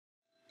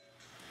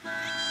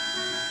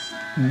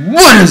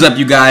What is up,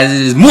 you guys?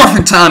 It is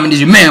morphin' time, and it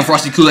is your man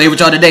Frosty Kool-Aid with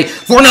y'all today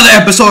for another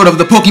episode of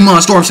the Pokemon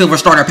Storm Silver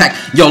Starter Pack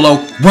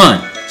Yolo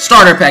Run.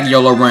 Starter Pack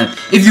Yolo Run.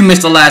 If you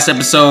missed the last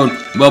episode,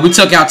 well, we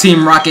took out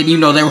Team Rocket. You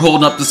know, they were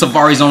holding up the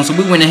Safari Zone, so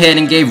we went ahead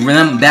and gave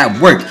them that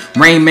work.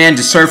 Rain Man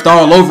just surfed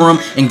all over him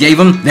and gave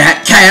him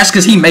that cash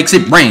because he makes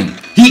it rain.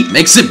 He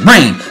makes it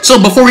rain.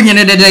 So before we get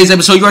into today's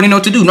episode, you already know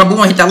what to do. Number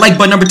 1, hit that like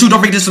button. Number 2, don't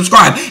forget to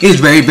subscribe. It is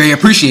very, very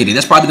appreciated.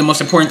 That's probably the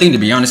most important thing, to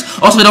be honest.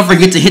 Also, don't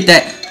forget to hit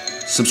that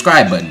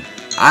subscribe button.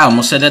 I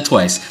almost said that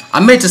twice. I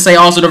meant to say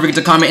also don't forget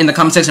to comment in the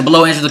comment section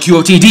below, answer the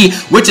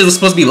QOTD, which is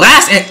supposed to be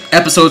last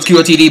episode's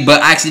QOTD,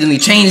 but I accidentally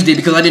changed it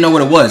because I didn't know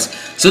what it was.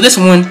 So this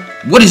one,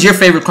 what is your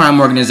favorite crime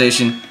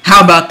organization?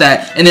 How about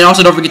that? And then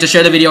also don't forget to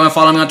share the video and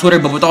follow me on Twitter.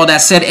 But with all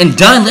that said and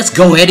done, let's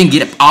go ahead and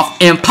get it off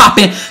and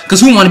popping.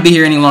 Because who want to be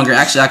here any longer?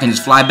 Actually, I can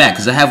just fly back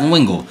because I have a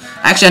Wingle.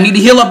 Actually, I need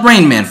to heal up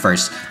Rain Man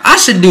first. I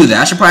should do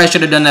that. I probably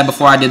should have done that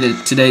before I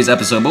did today's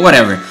episode, but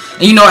whatever.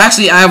 And you know,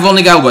 actually, I've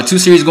only got, what, 2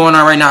 series going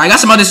on right now. I got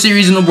some other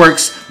series in the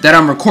works that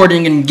I'm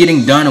recording and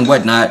getting done and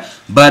whatnot.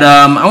 But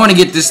I want to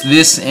get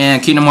this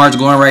and Kingdom Hearts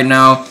going right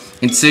now.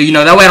 And so, you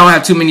know, that way I don't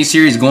have too many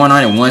series going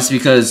on at once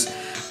because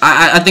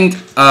I think,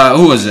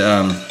 who was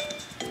it?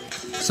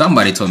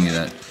 Somebody told me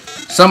that.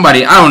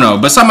 Somebody, I don't know,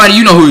 but somebody,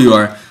 you know who you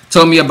are,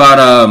 told me about,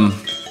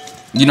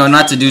 you know,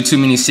 not to do too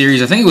many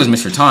series. I think it was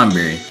Mr.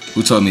 Tomberry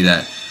who told me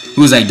that.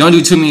 Who was like, don't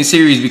do too many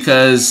series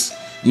because,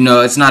 you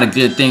know, it's not a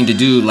good thing to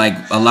do, like,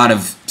 a lot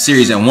of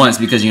series at once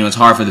because, you know, it's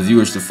hard for the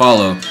viewers to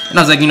follow. And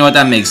I was like, you know what,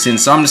 that makes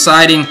sense. So I'm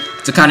deciding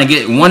to kind of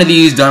get one of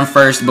these done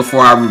first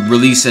before I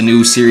release a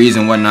new series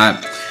and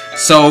whatnot.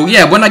 So,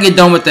 yeah, when I get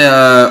done with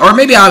the, or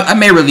maybe I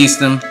may release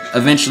them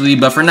eventually,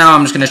 but for now,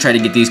 I'm just going to try to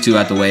get these 2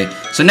 out the way.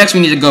 So next we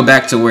need to go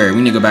back to where?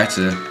 We need to go back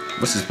to,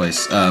 what's this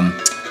place?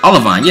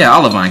 Olivine, yeah,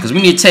 Olivine, because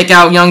we need to take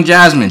out young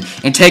Jasmine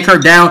and take her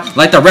down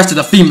like the rest of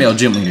the female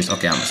gym leaders.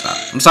 Okay, I'm going to stop.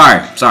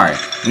 I'm sorry.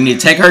 We need to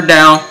take her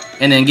down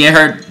and then get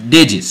her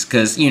digits,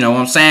 because, you know what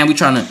I'm saying, we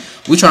trying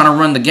to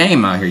run the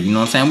game out here, you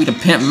know what I'm saying? We the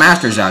pimp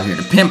masters out here,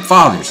 the pimp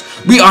fathers.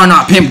 We are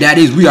not pimp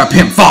daddies, we are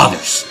pimp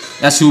fathers.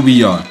 That's who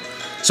we are.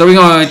 So we're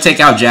going to take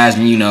out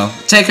Jasmine, you know,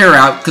 take her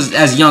out because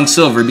as Young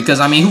Silver, because,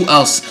 I mean, who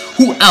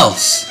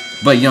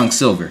else but Young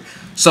Silver?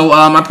 So,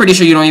 I'm pretty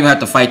sure you don't even have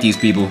to fight these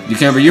people.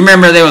 You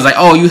remember they was like,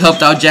 oh, you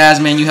helped out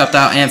Jasmine, you helped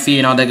out Amphi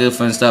and all that good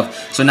fun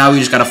stuff. So now we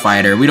just got to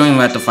fight her. We don't even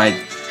have to fight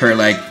her,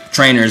 like,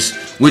 trainers.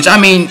 Which,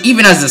 I mean,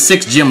 even as a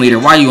 6th gym leader,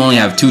 why do you only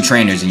have 2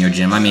 trainers in your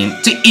gym? I mean,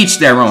 to each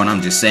their own,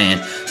 I'm just saying.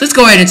 So let's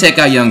go ahead and take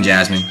out young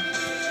Jasmine.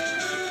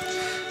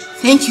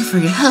 Thank you for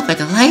your help at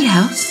the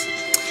lighthouse.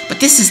 But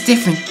this is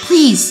different.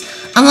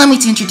 Please, allow me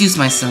to introduce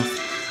myself.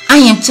 I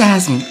am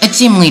Jasmine, a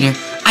gym leader.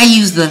 I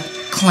use the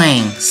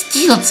Clang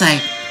Steel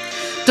type.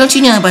 Don't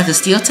you know about the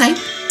Steel type?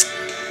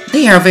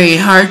 They are very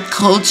hard,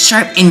 cold,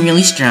 sharp, and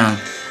really strong.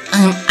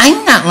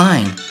 I'm not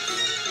lying.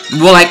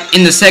 Well, like,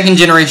 in the 2nd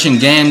generation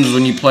games,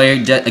 when you play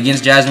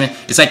against Jasmine,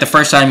 it's like the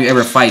first time you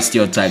ever fight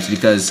Steel types,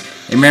 because,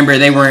 remember,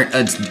 they weren't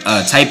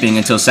typing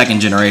until 2nd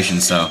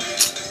generation, so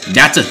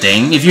that's a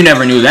thing. If you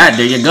never knew that,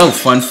 there you go,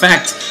 fun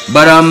fact.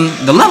 But,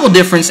 the level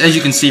difference, as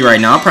you can see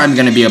right now, I'm probably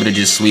going to be able to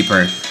just sweep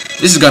her.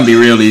 This is going to be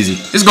real easy.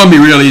 It's going to be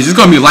real easy. It's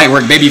going to be light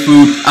work, baby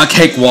food, a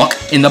cakewalk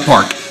in the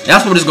park.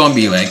 That's what it's going to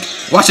be like.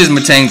 Watch his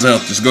Matang's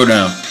health just go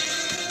down.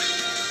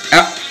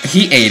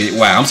 He ate it.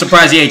 Wow, I'm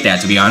surprised he ate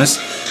that, to be honest.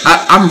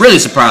 I'm really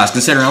surprised,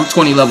 considering I'm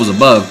 20 levels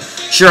above.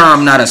 Sure,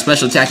 I'm not a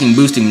special attacking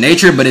boosting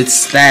nature, but it's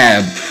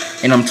stab,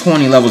 and I'm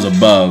 20 levels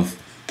above.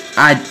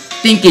 I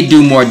think it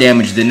do more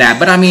damage than that,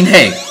 but I mean,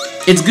 hey,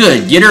 it's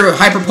good. Get her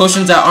hyper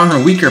potions out on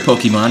her weaker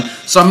Pokemon.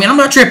 So, I mean, I'm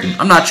not tripping.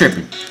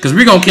 Because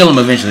we're going to kill him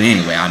eventually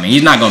anyway. I mean,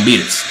 he's not going to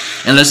beat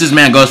us. Unless this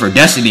man goes for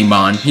Destiny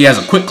Bond. He has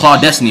a Quick Claw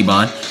Destiny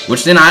Bond.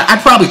 Which then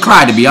I'd probably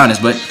cry, to be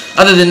honest. But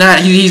other than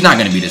that, he's not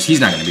going to beat us.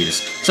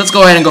 So let's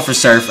go ahead and go for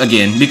Surf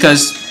again.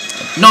 Because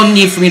no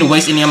need for me to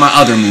waste any of my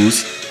other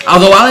moves.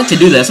 Although I like to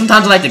do that.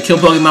 Sometimes I like to kill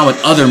Pokemon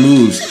with other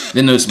moves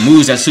than those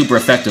moves that's super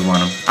effective on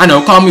them. I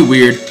know, call me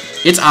weird.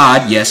 It's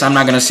odd. Yes, I'm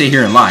not going to sit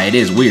here and lie. It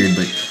is weird,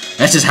 but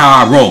that's just how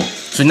I roll.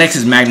 So next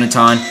is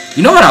Magneton.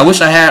 You know what I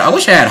wish I had? I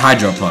wish I had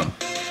Hydro Pump.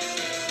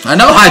 I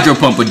know Hydro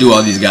Pump would do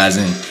all these guys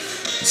in.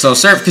 So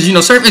Surf, because you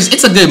know Surf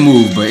it's a good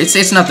move, but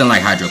it's nothing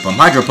like Hydro Pump.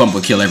 Hydro Pump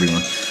would kill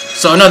everyone.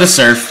 So another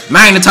Surf.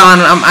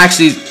 Magneton, I'm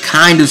actually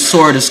kind of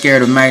sort of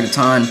scared of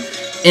Magneton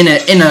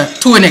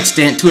to an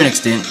extent.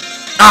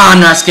 Ah,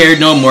 I'm not scared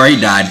no more. He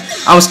died.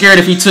 I was scared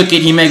if he took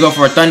it, he may go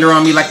for a Thunder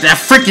on me like that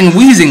freaking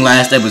Weezing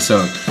last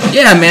episode.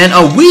 Yeah, man,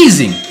 a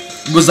Weezing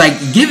was like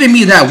giving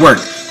me that work.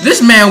 This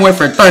man went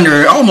for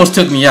Thunder, it almost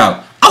took me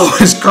out. I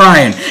was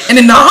crying. And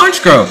then the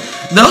Honchkrow.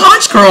 The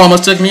Honchkrow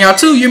almost took me out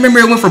too. You remember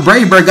it went for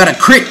Brave Bird, got a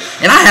crit,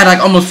 and I had like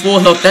almost full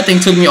health. That thing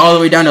took me all the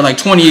way down to like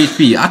 20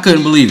 HP. I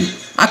couldn't believe it.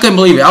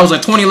 I was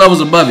like 20 levels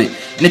above it,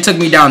 and it took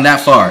me down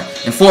that far.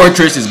 And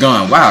Fortress is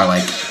gone. Wow,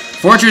 like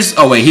Fortress.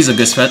 Oh wait, he's a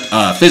good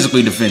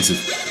physically defensive.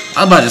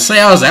 I was about to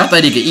say, I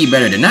thought he could eat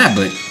better than that,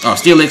 but oh,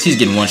 Steelix, he's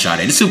getting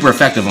one-shotted. It's super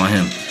effective on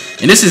him.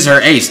 And this is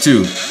her ace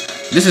too.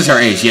 This is her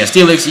ace. Yeah,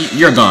 Steelix,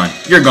 you're gone.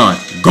 You're gone.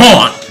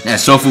 Gone!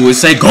 As Sofu would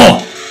say,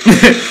 gone!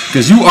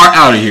 Because you are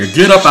out of here.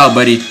 Get up out,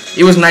 buddy.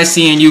 It was nice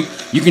seeing you.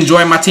 You can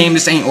join my team.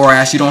 This ain't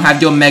Orash. You don't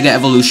have your Mega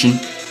Evolution.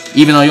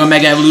 Even though your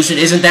Mega Evolution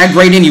isn't that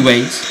great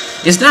anyways.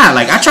 It's not.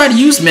 Like, I tried to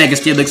use Mega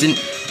Steelix, and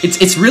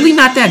it's really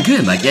not that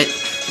good. Like,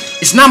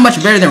 it's not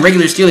much better than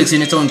regular Steelix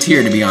in its own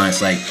tier, to be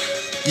honest. Like,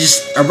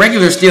 just a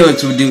regular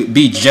Steelix would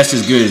be just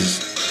as good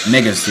as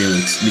Mega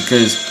Steelix.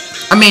 Because,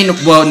 I mean,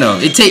 well, no.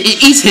 It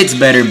eats hits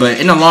better, but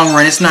in the long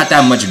run, it's not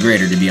that much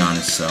greater, to be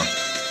honest. So,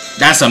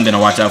 that's something to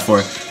watch out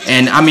for.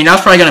 And, I mean, I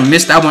was probably going to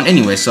miss that one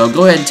anyway. So,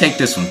 go ahead and take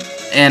this one.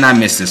 And I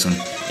missed this one.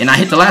 And I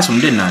hit the last one,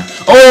 didn't I?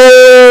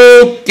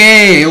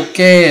 Okay.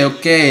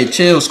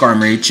 Chill,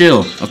 Skarmory.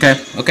 Chill. Okay,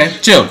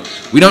 chill.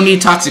 We don't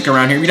need Toxic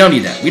around here. We don't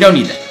need that. You don't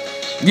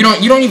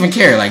even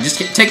care. Like, just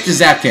take the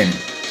Zap Cannon.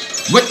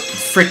 What?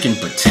 Freaking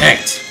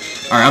Protect.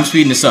 Alright, I'm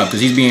speeding this up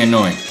because he's being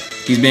annoying.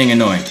 He's being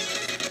annoying.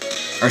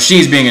 Or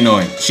she's being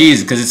annoying.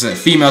 She's, because it's a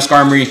female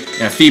Skarmory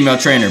and a female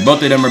trainer.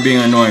 Both of them are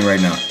being annoying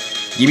right now.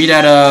 Give me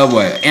that,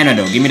 what?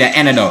 Antidote. Give me that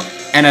Antidote.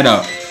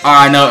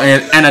 I know,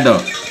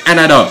 Antidote.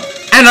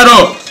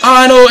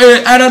 I know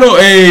it.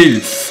 Hey.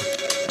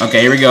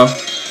 Okay, here we go.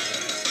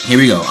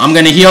 I'm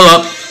gonna heal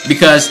up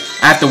because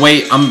I have to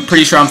wait. I'm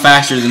pretty sure I'm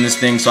faster than this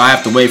thing, so I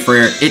have to wait for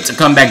it to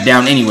come back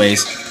down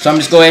anyways. So I'm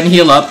just go ahead and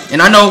heal up.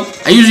 And I know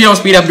I usually don't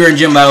speed up during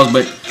gym battles,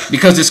 but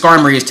because this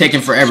Skarmory is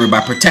taking forever by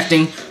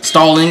protecting,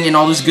 stalling, and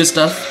all this good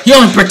stuff. He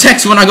only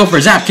protects when I go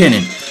for Zap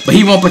Cannon, but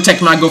he won't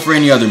protect when I go for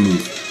any other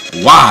move.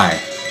 Why?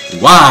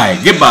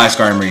 Goodbye,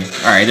 Skarmory.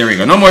 Alright, there we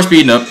go. No more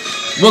speeding up.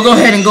 We'll go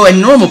ahead and go at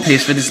normal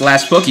pace for this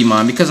last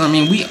Pokemon because, I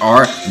mean, we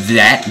are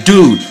that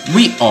dude.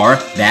 We are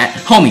that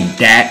homie.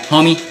 That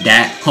homie.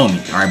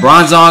 Alright,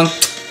 Bronzong.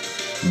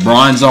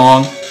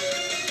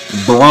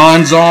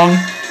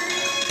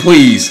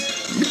 Please.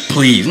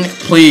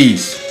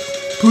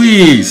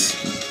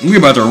 We're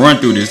about to run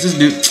through this. This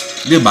dude,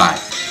 goodbye.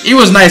 It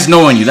was nice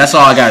knowing you. That's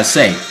all I gotta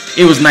say.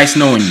 It was nice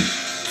knowing you.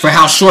 For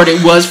how short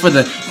it was, for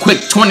the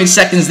quick 20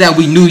 seconds that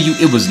we knew you,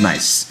 it was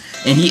nice.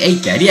 And he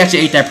ate that. He actually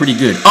ate that pretty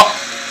good. Oh!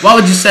 Why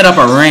would you set up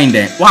a rain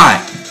dance? Why?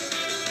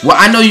 Well,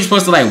 I know you're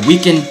supposed to, like,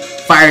 weaken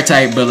fire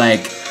type, but,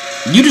 like,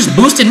 you just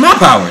boosted my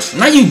powers.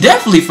 Now you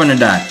definitely finna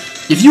die.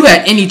 If you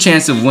had any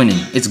chance of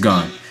winning, it's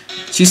gone.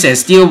 She said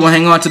Steel will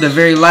hang on to the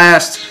very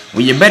last.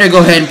 Well, you better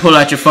go ahead and pull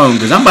out your phone,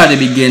 because I'm about to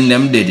be getting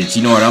them digits.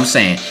 You know what I'm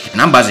saying? And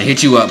I'm about to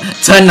hit you up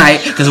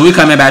tonight, because we're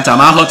coming back to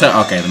my hotel.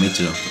 Okay, let me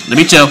chill.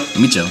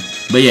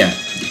 But, yeah,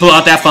 pull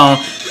out that phone,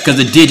 because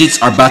the digits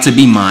are about to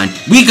be mine.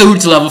 We go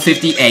to level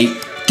 58.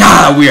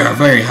 God, we are a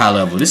very high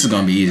level. This is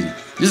going to be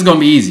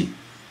easy.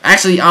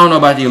 Actually, I don't know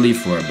about the Elite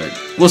Four, but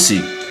we'll see.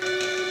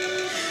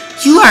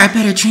 You are a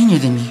better trainer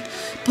than me,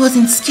 both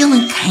in skill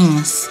and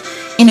kindness.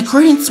 In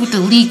accordance with the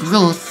league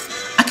rules,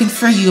 I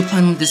confer you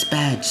upon this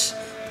badge.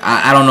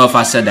 I don't know if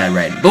I said that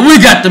right, but we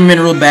got the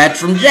mineral badge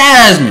from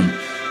Jasmine.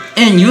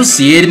 And you'll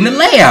see it in the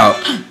layout.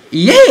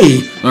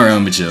 Yay! Alright,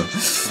 I'm gonna chill.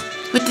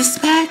 With this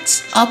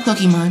badge, all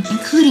Pokemon,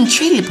 including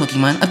traded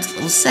Pokemon up to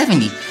level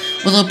 70,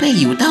 will obey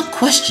you without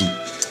question.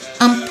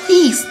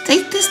 Please,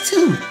 take this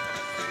too.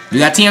 We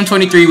got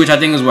TM23, which I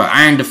think is what?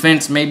 Iron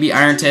Defense, maybe?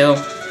 Iron Tail?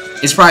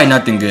 It's probably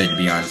nothing good, to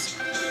be honest.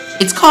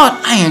 It's called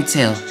Iron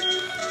Tail.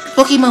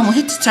 Pokemon will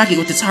hit the target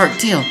with its hard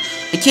tail,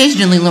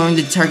 occasionally lowering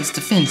the target's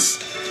defense.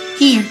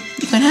 Here,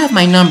 you can have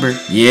my number.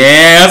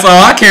 Yeah, that's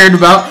all I cared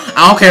about.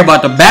 I don't care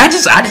about the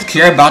badges, I just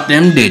care about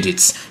them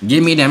digits.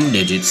 Give me them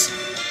digits.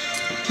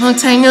 Long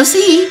time no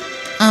see.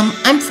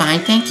 I'm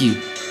fine, thank you.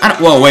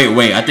 Whoa,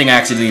 wait, I think I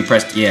accidentally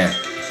pressed, yeah.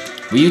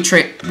 Will you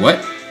trade,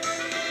 what?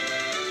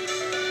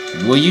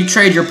 Will you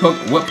trade your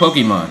what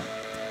Pokemon?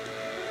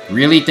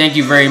 Really? Thank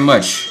you very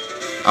much.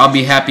 I'll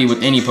be happy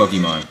with any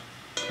Pokemon.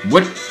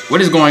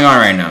 What is going on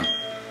right now?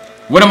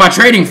 What am I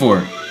trading for?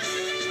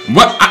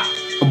 What?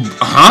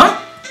 Huh?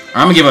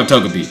 I'm gonna give up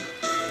Togepi.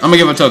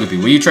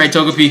 Will you trade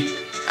Togepi?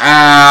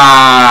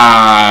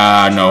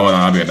 No, hold on.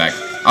 I'll be right back.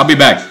 I'll be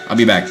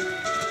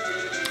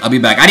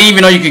back. I didn't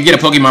even know you could get a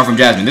Pokemon from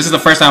Jasmine. This is the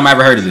first time I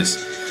ever heard of this.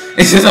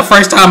 This is the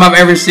first time I've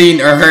ever seen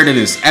or heard of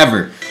this,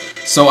 ever.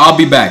 So I'll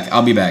be back.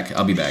 What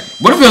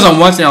if it was a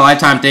once in a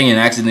lifetime thing and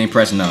accidentally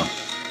press no?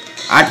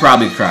 I'd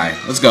probably cry.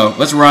 Let's go.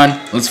 Let's run.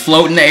 Let's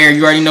float in the air.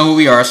 You already know who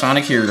we are,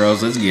 Sonic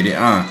Heroes. Let's get it.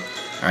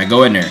 Alright,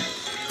 go in there.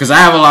 Because I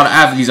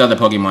have these other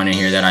Pokemon in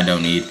here that I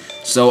don't need.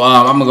 So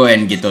I'm gonna go ahead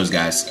and get those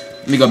guys.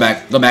 Let me go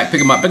back.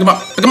 Pick them up.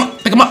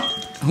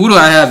 Who do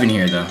I have in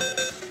here though?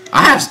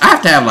 I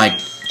have to have like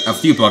a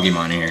few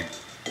Pokemon in here.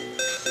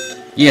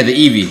 Yeah, the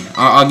Eevee.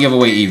 I'll give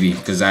away Eevee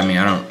because I mean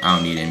I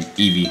don't need an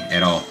Eevee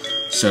at all.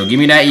 So give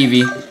me that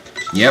Eevee.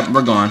 Yep,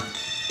 we're gone.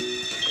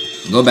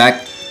 Go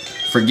back.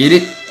 Forget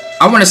it.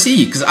 I want to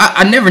see because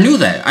I never knew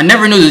that. I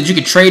never knew that you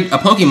could trade a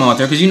Pokemon with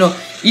her because you know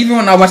even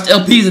when I watched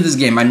LPs of this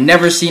game, I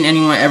never seen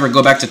anyone ever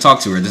go back to talk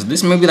to her.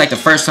 This may be like the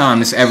first time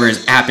this ever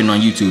has happened on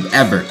YouTube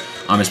ever.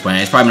 I'm just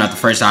playing. It's probably not the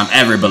first time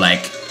ever, but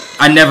like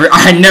I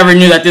never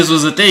knew that this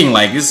was a thing.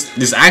 Like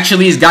this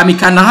actually has got me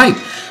kind of hyped.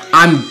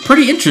 I'm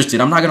pretty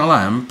interested. I'm not gonna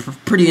lie. I'm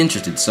pretty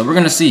interested. So we're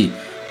gonna see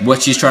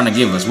what she's trying to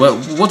give us.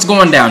 What's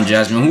going down,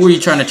 Jasmine? Who are you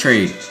trying to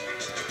trade?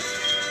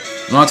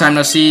 Long time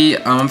no see.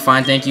 I'm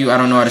fine, thank you. I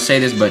don't know how to say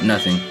this, but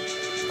nothing.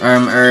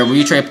 Will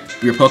you trade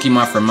your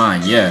Pokemon for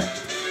mine? Yeah.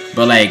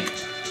 But like,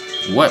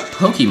 what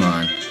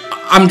Pokemon?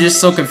 I'm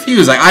just so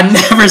confused. Like, I've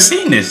never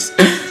seen this.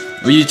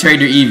 Will you trade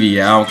your Eevee?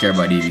 Yeah, I don't care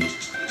about Eevee.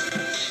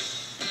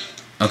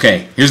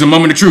 Okay, here's a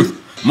moment of truth.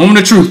 Moment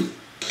of truth.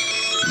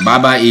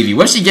 Bye-bye, Eevee.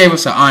 What if she gave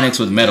us an Onix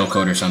with Metal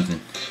Coat or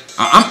something?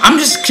 I'm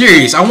just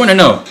curious. I want to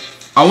know.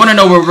 I want to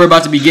know where we're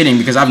about to be getting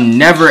because I've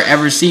never,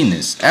 ever seen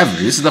this. Ever.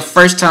 This is the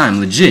first time,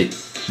 legit.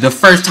 The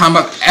first time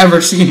I've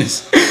ever seen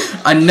this.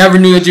 I never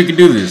knew that you could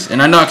do this.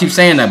 And I know I keep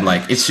saying that, but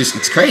like,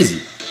 it's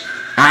crazy.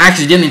 I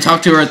accidentally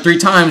talked to her 3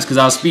 times because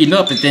I was speeding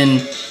up, and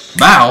then,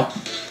 wow,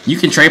 you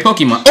can trade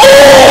Pokemon.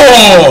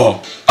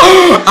 Oh!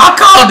 I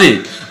called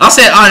it. I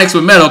said Onix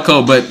with Metal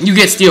Coat, but you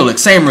get Steelix.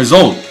 Same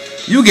result.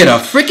 You get a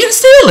freaking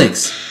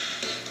Steelix.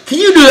 Can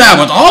you do that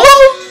with all of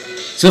them?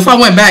 So if I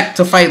went back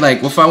to fight,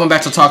 like, if I went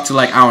back to talk to,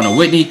 like, I don't know,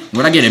 Whitney,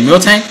 would I get a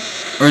Miltank?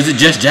 Or is it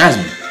just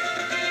Jasmine?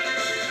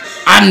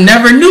 I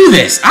never knew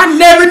this. I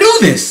never knew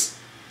this.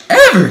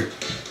 Ever.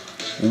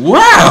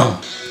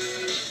 Wow.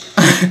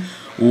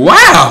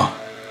 Wow.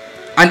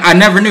 I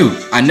never knew.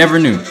 I never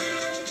knew.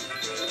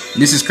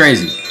 This is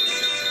crazy.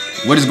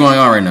 What is going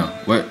on right now?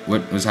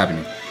 What's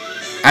happening?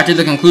 After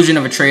the conclusion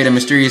of a trade, a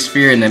mysterious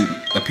sphere and then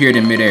appeared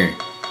in midair.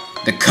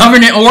 The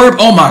Covenant Orb?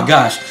 Oh my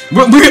gosh.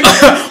 What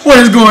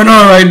is going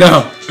on right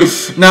now?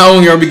 Not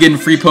only are we getting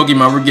free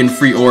Pokemon, we're getting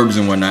free orbs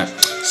and whatnot.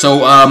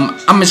 So,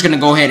 I'm just going to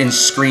go ahead and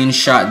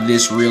screenshot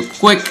this real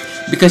quick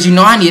because, you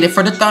know, I need it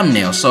for the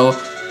thumbnail. So,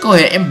 go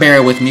ahead and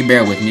bear with me,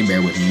 bear with me,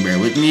 bear with me, bear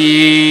with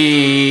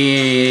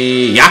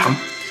me. Yakum.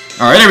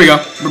 Alright, there we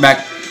go. We're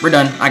back. We're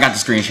done. I got the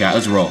screenshot.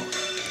 Let's roll.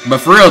 But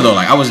for real, though,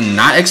 like, I was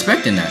not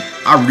expecting that.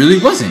 I really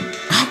wasn't.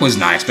 I was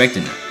not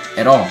expecting that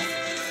at all.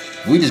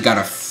 We just got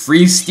a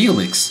free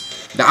Steelix.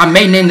 I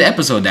may name the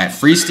episode that.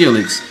 Free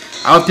Steelix.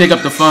 I would pick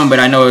up the phone, but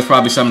I know it's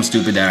probably something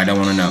stupid that I don't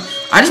want to know.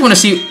 I just want to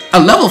see a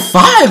level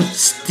 5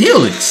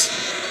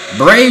 Steelix.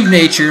 Brave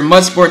Nature,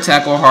 Mud Sport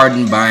Tackle,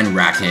 Hardened Bind,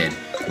 Rackhead.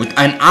 With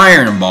an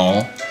Iron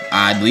Ball,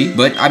 oddly.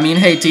 But, I mean,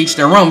 hey, to each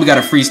their own, we got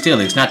a free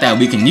Steelix. Not that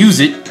we can use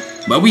it,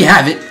 but we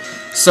have it.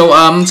 So,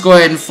 let's go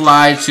ahead and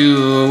fly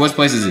to... What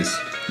place is this?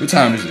 What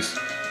town is this?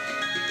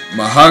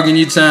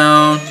 Mahogany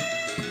Town.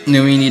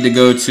 Then we need to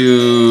go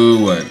to...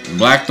 What?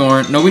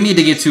 Blackthorn? No, we need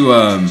to get to,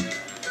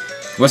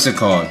 what's it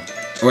called?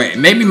 Wait,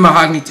 maybe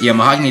Mahogany... Yeah,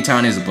 Mahogany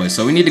Town is the place.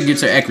 So we need to get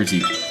to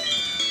Ecruteak.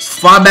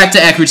 Fly back to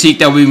Ecruteak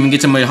that we can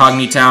get to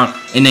Mahogany Town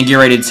and then get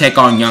ready to take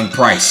on Young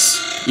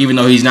Price. Even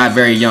though he's not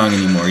very young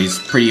anymore. He's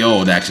pretty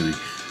old, actually.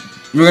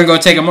 We're going to go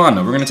take him on,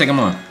 though. We're going to take him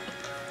on.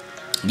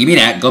 Give me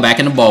that. Go back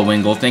in the ball,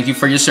 Wingle. Thank you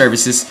for your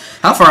services.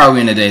 How far are we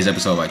in today's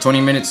episode? Like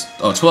 20 minutes?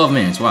 Oh, 12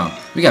 minutes. Wow.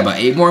 We got about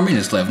 8 more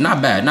minutes left.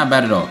 Not bad. Not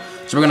bad at all.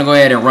 So we're going to go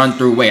ahead and run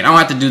through. Wait, I don't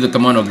have to do the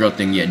Kimono Girl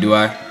thing yet, do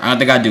I? I don't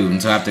think I do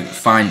until I have to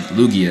find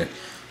Lugia.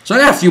 So I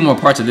got a few more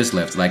parts of this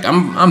left. Like,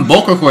 I'm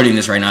bulk recording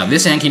this right now.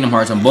 This and Kingdom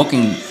Hearts. I'm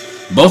bulking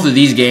both of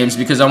these games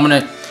because I want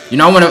to, you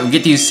know, I want to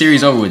get these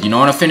series over with. You know,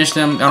 I want to finish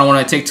them. I don't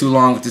want to take too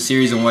long with the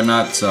series and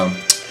whatnot. So,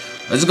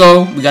 let's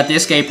go. We got the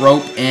escape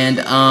rope. And,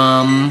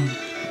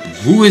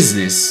 who is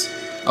this?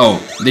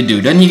 Oh, the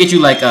dude. Doesn't he get you,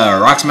 like,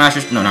 Rock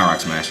Smash? No, not Rock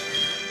Smash.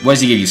 What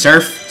does he give you?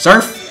 Surf?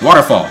 Surf?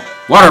 Waterfall.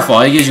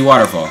 Waterfall. He gives you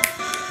Waterfall.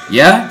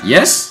 Yeah?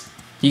 Yes?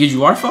 He gives you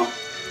Waterfall?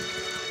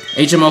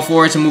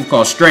 HMO4, it's a move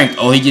called Strength.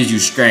 Oh, he gives you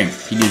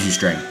Strength. He gives you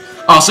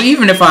Strength. Oh, so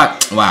even if I...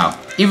 Wow.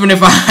 Even if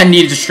I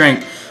needed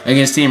Strength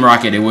against Team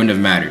Rocket, it wouldn't have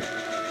mattered.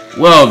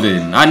 Well,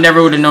 then. I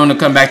never would have known to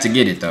come back to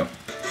get it, though.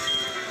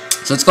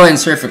 So let's go ahead and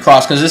surf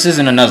across, because this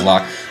isn't a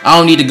Nuzlocke. I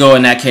don't need to go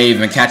in that cave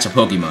and catch a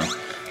Pokemon.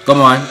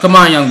 Come on. Come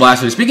on, Young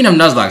Blaster. Speaking of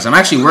Nuzlocks, I'm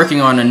actually working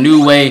on a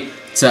new way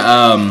to,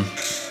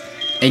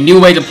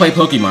 play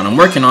Pokemon. I'm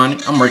working on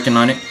it. I'm working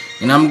on it.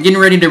 And I'm getting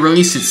ready to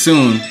release it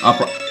soon.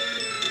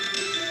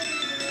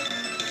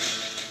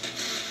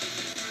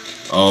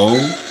 Oh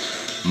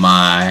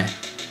my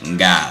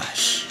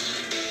gosh.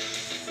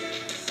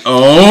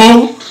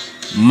 Oh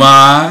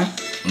my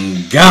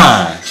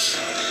gosh.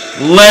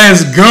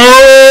 Let's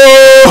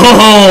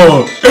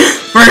go!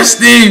 First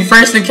thing,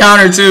 first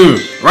encounter too.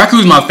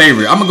 Raikou's my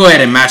favorite. I'm gonna go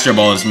ahead and Master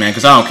Ball this man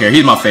because I don't care.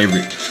 He's my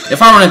favorite.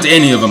 If I run into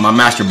any of them, I'm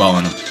Master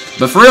Balling him.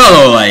 But for real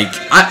though, like,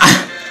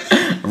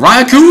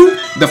 Raikou,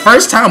 the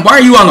first time, why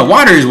are you on the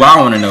water is what I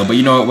want to know. But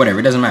you know what? Whatever.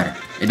 It doesn't matter.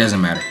 It doesn't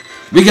matter.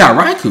 We got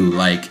Raikou.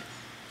 Like,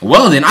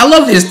 well then, I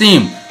love his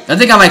theme. I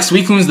think I like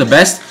Suicune's the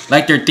best.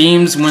 Like their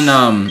themes when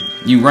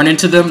you run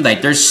into them,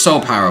 like they're so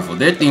powerful.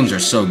 Their themes are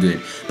so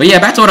good. But yeah,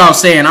 back to what I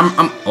was saying.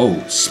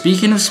 Oh,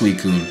 speaking of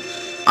Suicune,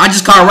 I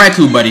just caught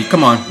Raikou, buddy.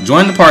 Come on,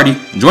 join the party.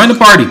 Join the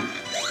party.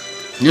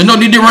 There's no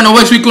need to run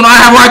away, Suicune. I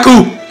have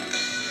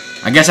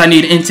Raikou. I guess I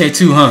need Entei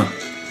too, huh?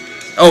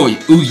 Oh,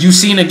 you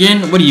seen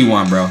again? What do you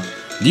want, bro?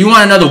 Do you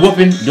want another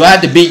whooping? Do I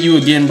have to beat you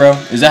again, bro?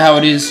 Is that how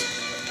it is?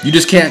 You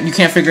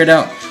can't figure it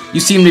out? You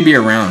seem to be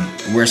around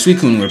where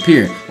Suicune would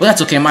appear. Well,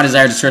 that's okay. My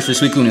desire to search for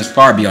Suicune is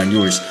far beyond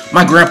yours.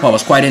 My grandpa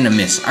was quite into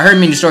Mist. I heard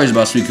many stories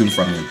about Suicune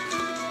from him.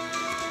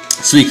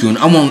 Suicune,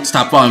 I won't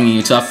stop following you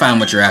until I find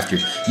what you're after.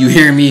 You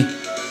hear me?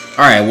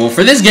 Alright, well,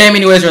 for this game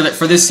anyways, or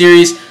for this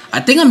series, I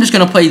think I'm just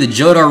going to play the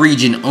Johto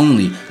region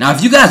only. Now,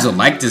 if you guys would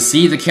like to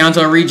see the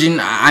Kanto region,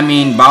 I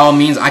mean, by all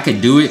means, I could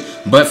do it.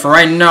 But for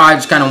right now, I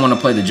just kind of want to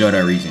play the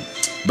Johto region.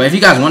 But if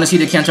you guys want to see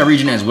the Kanto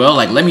region as well,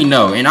 like, let me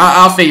know. And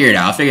I'll figure it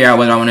out. I'll figure out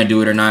whether I want to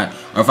do it or not.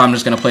 Or if I'm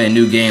just going to play a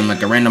new game,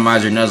 like a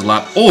randomizer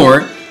Nuzlocke.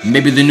 Or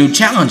maybe the new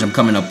challenge I'm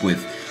coming up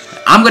with.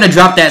 I'm going to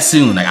drop that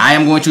soon. Like, I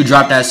am going to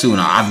drop that soon.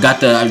 I've got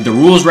the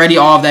rules ready,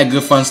 all of that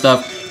good fun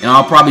stuff. And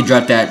I'll probably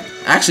drop that.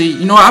 Actually,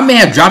 you know what? I may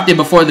have dropped it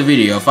before the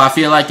video. If I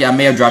feel like it, I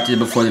may have dropped it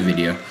before the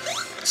video.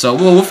 So,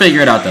 we'll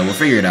figure it out, though. We'll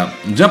figure it out.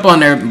 Jump on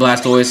there,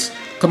 Blastoise.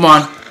 Come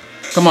on.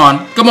 Come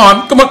on. Come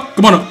on. Come on.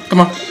 Come on.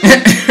 Come on.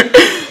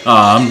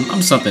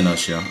 I'm something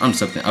else, yo. I'm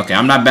something. Okay,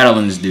 I'm not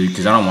battling this dude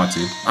because I don't want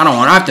to. I don't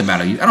have to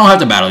battle you. I don't have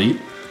to battle you.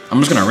 I'm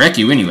just going to wreck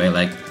you anyway.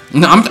 Like,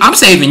 no, I'm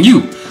saving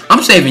you.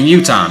 I'm saving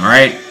you time,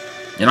 alright?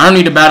 And I don't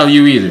need to battle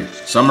you either.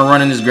 So I'm going to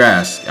run in this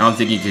grass. I don't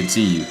think he can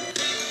see you.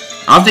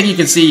 I don't think he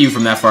can see you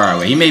from that far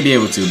away. He may be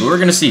able to, but we're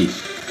going to see.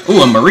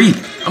 Ooh, a Mareep.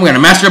 I'm going to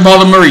Master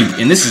Ball a Mareep,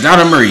 and this is not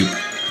a Mareep.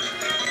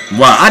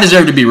 Wow, I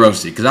deserve to be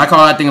roasted, because I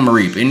call that thing a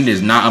Mareep, and it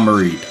is not a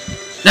Mareep.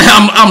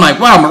 I'm like,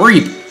 wow,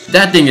 Mareep.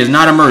 That thing is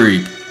not a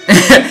Mareep.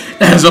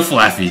 That is a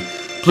Flaffy.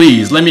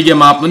 Please, let me get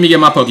my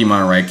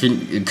Pokemon right.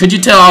 Could you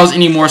tell I was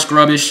any more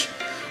scrubbish?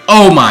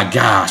 Oh my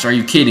gosh, are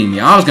you kidding me?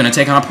 I was going to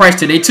take on a Price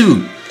today,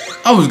 too.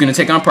 I was going to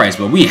take on a Price,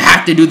 but we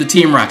have to do the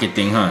Team Rocket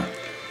thing, huh?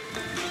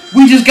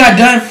 We just got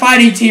done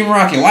fighting Team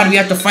Rocket. Why do we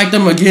have to fight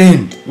them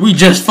again? We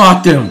just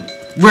fought them.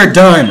 We're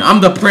done.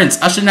 I'm the prince.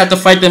 I shouldn't have to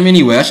fight them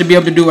anyway. I should be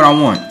able to do what I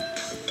want.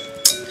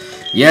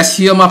 Yes,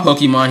 heal my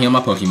Pokemon. Heal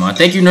my Pokemon.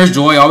 Thank you, Nurse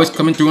Joy. Always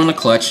coming through on the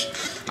clutch.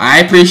 I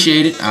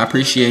appreciate it. I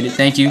appreciate it.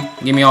 Thank you.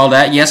 Give me all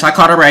that. Yes, I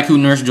caught a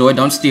Raccoon, Nurse Joy.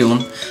 Don't steal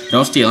him.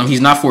 Don't steal him.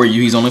 He's not for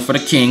you. He's only for the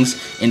kings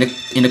and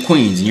the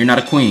queens. And you're not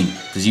a queen.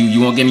 Because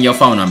you won't give me your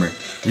phone number.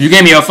 If you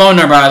gave me your phone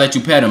number, I'll let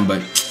you pet him.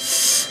 But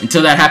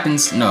until that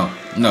happens, no.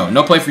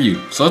 No play for you.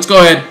 So let's go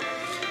ahead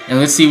and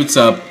let's see what's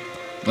up.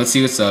 Let's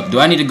see what's up. Do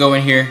I need to go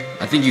in here?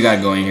 I think you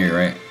gotta go in here,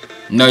 right?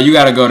 No, you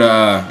gotta go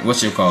to,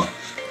 what's it called?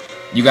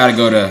 You gotta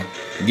go to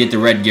get the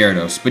red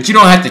Gyarados. But you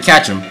don't have to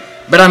catch him.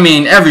 But I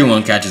mean,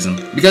 everyone catches him.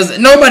 Because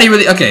nobody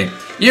really, okay.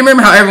 You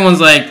remember how everyone's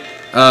like,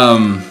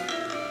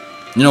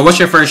 you know, what's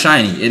your first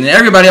shiny? And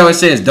everybody always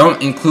says,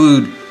 don't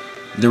include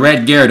the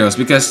red Gyarados.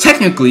 Because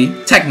technically,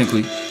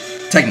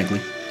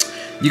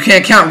 you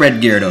can't count red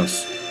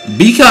Gyarados.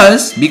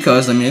 Because,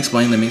 let me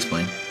explain.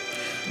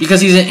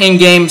 Because he's an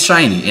in-game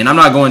shiny, and I'm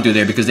not going through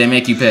there because they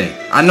make you pay.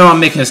 I know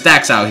I'm making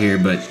stacks out here,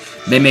 but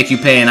they make you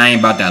pay, and I ain't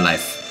about that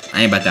life.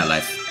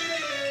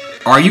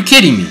 Are you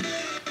kidding me?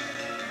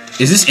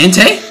 Is this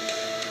Entei?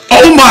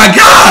 Oh my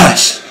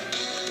gosh!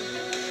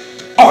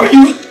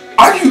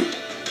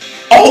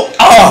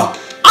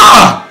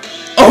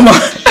 Oh my,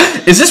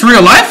 is this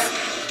real life?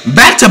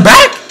 Back to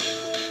back?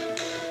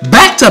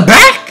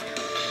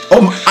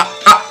 Oh my,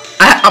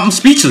 I'm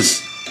speechless.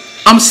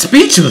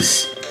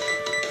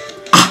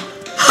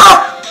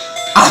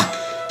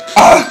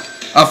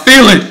 I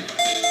feel it.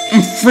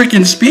 I'm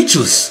freaking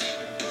speechless.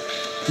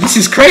 This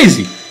is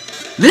crazy.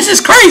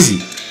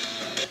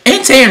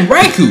 Entei and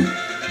Raikou,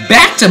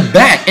 back to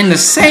back in the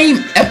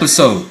same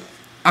episode.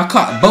 I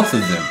caught both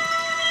of them.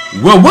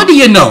 Well, what do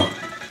you know?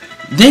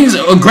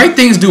 Great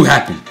things do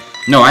happen.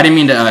 No, I didn't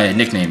mean to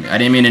nickname it.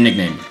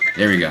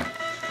 There we go.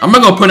 I'm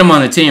gonna go put him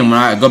on the team when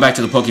I go back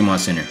to the Pokemon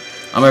Center.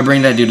 I'm gonna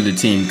bring that dude to the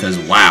team because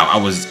wow,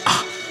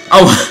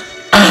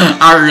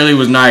 I really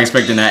was not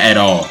expecting that at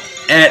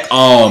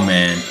all,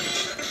 man.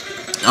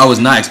 I was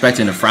not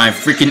expecting to find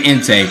freaking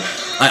Entei.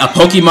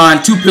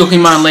 Two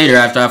Pokemon later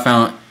after I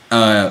found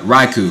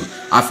Raikou,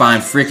 I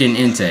find freaking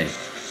Entei.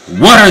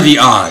 What are the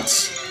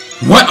odds?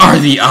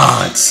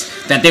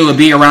 That they would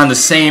be around the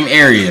same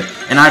area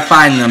and I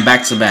find them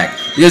back to back?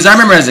 Because I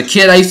remember as a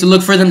kid I used to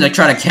look for them to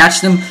try to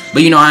catch them,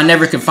 but you know I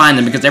never could find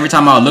them because every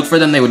time I would look for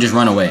them they would just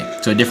run away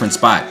to a different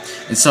spot.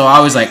 And so I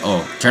was like,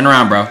 oh, turn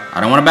around, bro.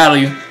 I don't want to battle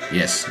you.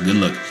 Yes, good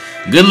look.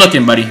 Good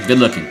looking, buddy. Good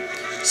looking.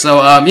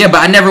 So yeah,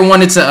 but I never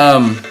wanted to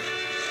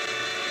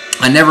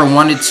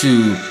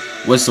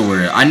what's the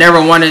word? I did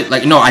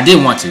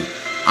want to.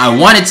 I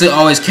wanted to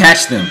always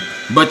catch them.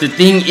 But the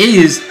thing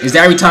is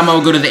that every time I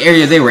would go to the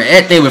area they were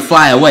at, they would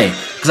fly away.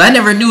 Because I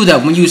never knew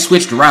that when you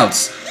switched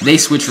routes, they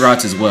switched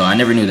routes as well. I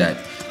never knew that.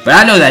 But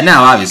I know that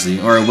now, obviously.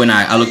 Or when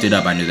I looked it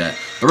up, I knew that.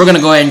 But we're going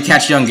to go ahead and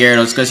catch young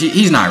Gyarados because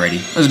he's not ready.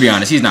 Let's be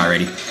honest, he's not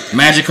ready.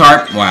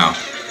 Magikarp, wow.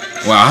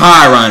 Wow,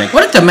 how ironic.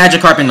 What if the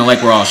Magikarp and the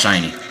lake were all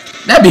shiny?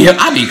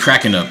 I'd be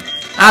cracking up.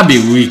 I'd be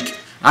weak.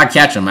 I'd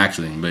catch him,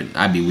 actually, but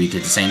I'd be weak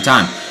at the same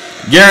time.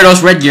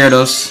 Gyarados, red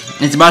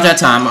Gyarados. It's about that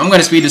time. I'm going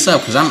to speed this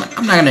up because I'm not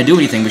going to do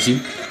anything with you.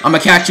 I'm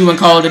going to catch you and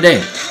call it a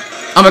day.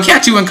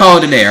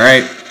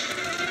 Alright?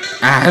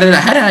 How did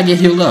I get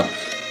healed up?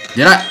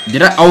 Did I?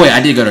 Oh, wait, I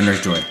did go to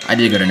Nurse Joy.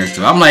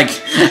 I'm like,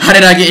 how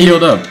did I get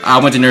healed up? I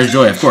went to Nurse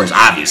Joy, of course,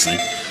 obviously.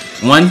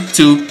 1,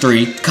 2,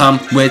 3, come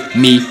with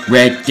me,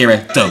 red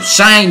Gyarados.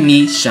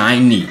 Shiny.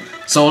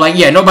 So, like,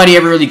 yeah, nobody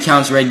ever really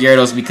counts red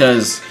Gyarados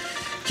because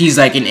he's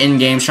like an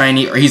in-game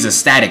shiny, or he's a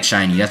static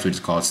shiny. That's what it's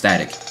called,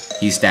 static.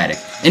 He's static.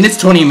 And it's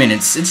 20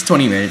 minutes.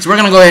 We're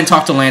going to go ahead and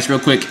talk to Lance real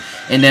quick.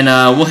 and then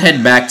we'll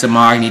head back to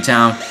Mahogany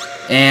Town,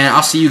 and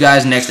I'll see you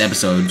guys next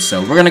episode.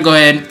 So we're gonna go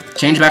ahead,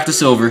 change back to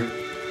silver.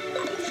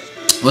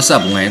 What's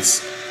up,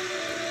 Lance?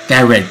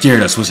 That red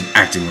Gyarados wasn't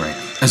acting right.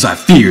 As I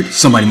feared,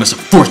 somebody must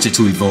have forced it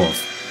to evolve.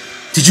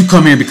 Did you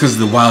come here because of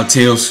the wild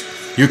tales?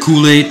 Your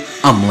Kool-Aid?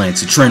 I'm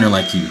Lance, a trainer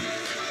like you.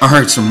 I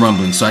heard some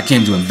rumbling, so I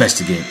came to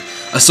investigate.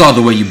 I saw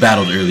the way you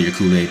battled earlier,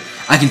 Kool-Aid.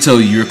 I can tell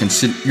you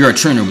you're a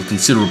trainer with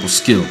considerable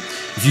skill.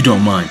 If you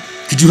don't mind,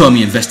 could you help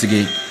me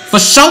investigate? For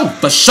sure,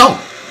 for sure.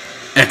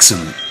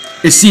 Excellent.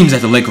 It seems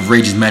that the Lake of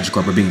Rage's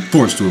Magikarp are being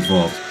forced to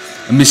evolve.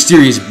 A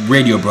mysterious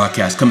radio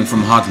broadcast coming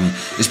from Mahogany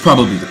is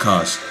probably the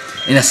cause.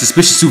 In that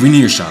suspicious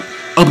souvenir shop,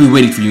 I'll be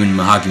waiting for you in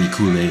Mahogany,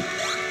 Kool-Aid.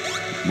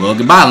 Well,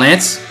 goodbye,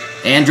 Lance.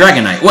 And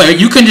Dragonite. Wait,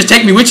 you couldn't just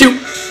take me with you?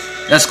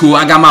 That's cool.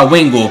 I got my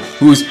Wingull,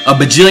 who's a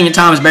bajillion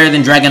times better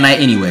than Dragonite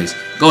anyways.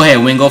 Go ahead,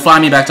 Wingull. Fly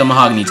me back to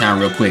Mahogany Town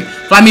real quick.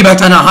 Fly me back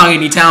to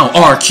Mahogany Town,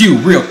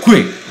 RQ, real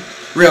quick.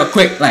 Real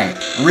quick, like,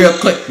 real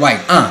quick,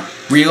 like,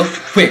 real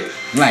quick,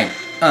 like,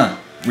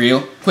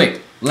 real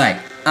quick, like,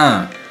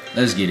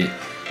 Let's get it.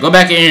 Go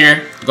back in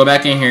here. Go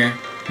back in here.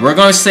 We're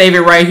going to save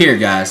it right here,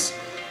 guys.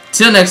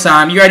 Till next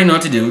time, you already know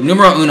what to do.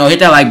 Numero uno, hit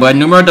that like button.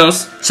 Numero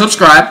dos,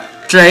 subscribe.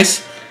 Trace,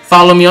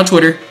 follow me on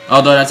Twitter.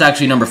 Although that's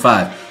actually number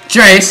 5.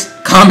 Trace,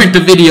 comment the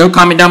video.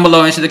 Comment down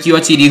below. Answer the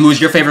QOTD. Who is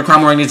your favorite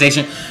crime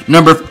organization?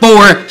 Number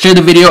 4, share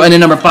the video. And then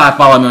number 5,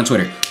 follow me on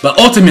Twitter. But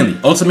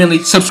ultimately,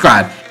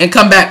 subscribe. And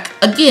come back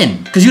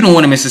again. Because you don't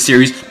want to miss the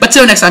series. But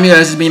till next time, you guys,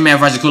 this is me, man,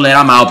 Frosty Kool-Aid.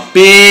 I'm out.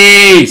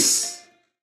 Peace.